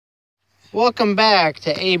Welcome back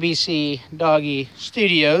to ABC Doggy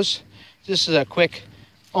Studios. This is a quick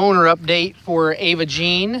owner update for Ava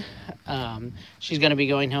Jean. She's going to be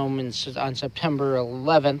going home on September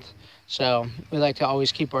 11th, so we like to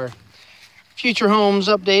always keep our future homes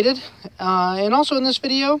updated. And also in this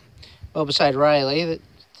video, well, beside Riley,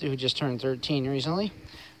 who just turned 13 recently,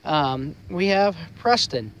 we have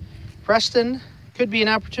Preston. Preston could be an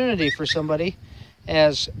opportunity for somebody,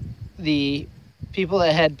 as the people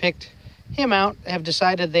that had picked him out have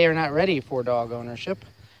decided they are not ready for dog ownership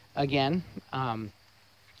again.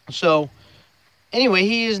 So anyway,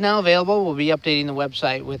 he is now available. We'll be updating the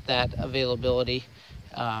website with that availability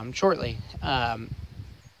shortly.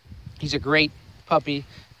 He's a great puppy,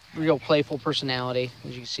 real playful personality,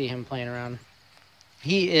 as you can see him playing around.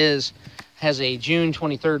 He has a June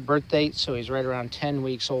 23rd birth date, so he's right around 10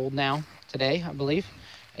 weeks old now today, I believe.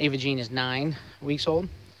 Ava Jean is 9 weeks old.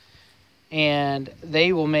 And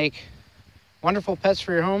they will make wonderful pets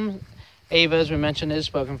for your home. Ava, as we mentioned, is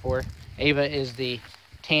spoken for. Ava is the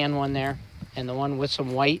tan one there, and the one with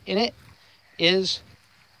some white in it is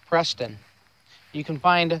Preston. You can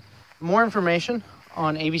find more information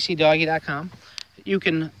on abcdoggy.com. You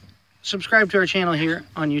can subscribe to our channel here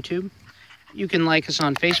on YouTube. You can like us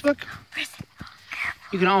on Facebook.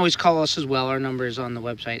 You can always call us as well. Our number is on the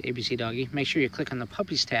website, ABC Doggy. Make sure you click on the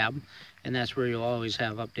Puppies tab, and that's where you'll always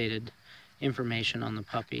have updated information on the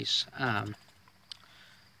puppies.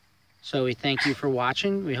 So we thank you for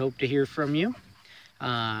watching. We hope to hear from you.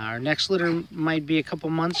 Our next litter might be a couple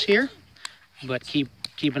months here, but keep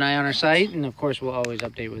an eye on our site, and of course we'll always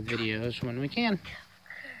update with videos when we can.